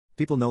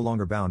People no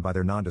longer bound by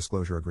their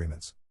non-disclosure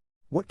agreements.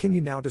 What can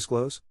you now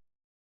disclose?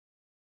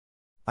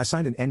 I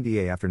signed an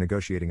NDA after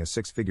negotiating a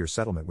six-figure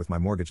settlement with my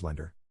mortgage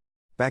lender.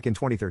 Back in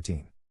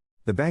 2013.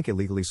 The bank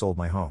illegally sold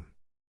my home.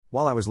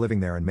 While I was living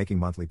there and making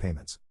monthly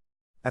payments.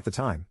 At the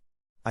time,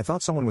 I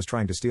thought someone was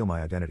trying to steal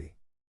my identity.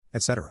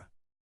 Etc.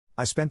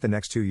 I spent the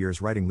next 2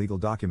 years writing legal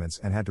documents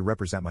and had to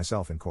represent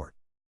myself in court.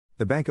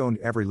 The bank owned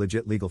every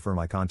legit legal firm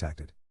I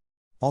contacted.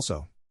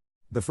 Also,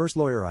 the first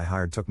lawyer I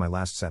hired took my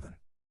last 7,000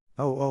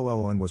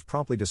 and was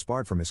promptly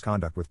disbarred for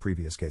misconduct with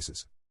previous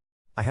cases.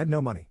 I had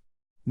no money.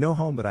 No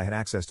home, but I had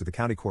access to the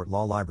county court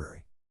law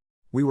library.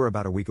 We were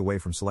about a week away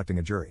from selecting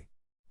a jury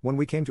when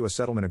we came to a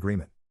settlement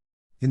agreement.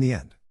 In the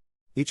end,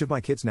 each of my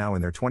kids now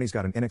in their 20s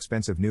got an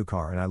inexpensive new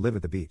car and I live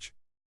at the beach.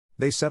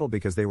 They settled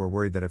because they were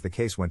worried that if the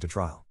case went to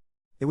trial,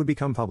 it would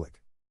become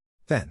public.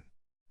 Then,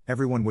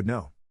 everyone would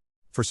know,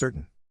 for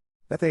certain,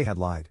 that they had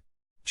lied,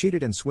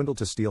 cheated and swindled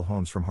to steal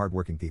homes from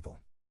hardworking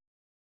people.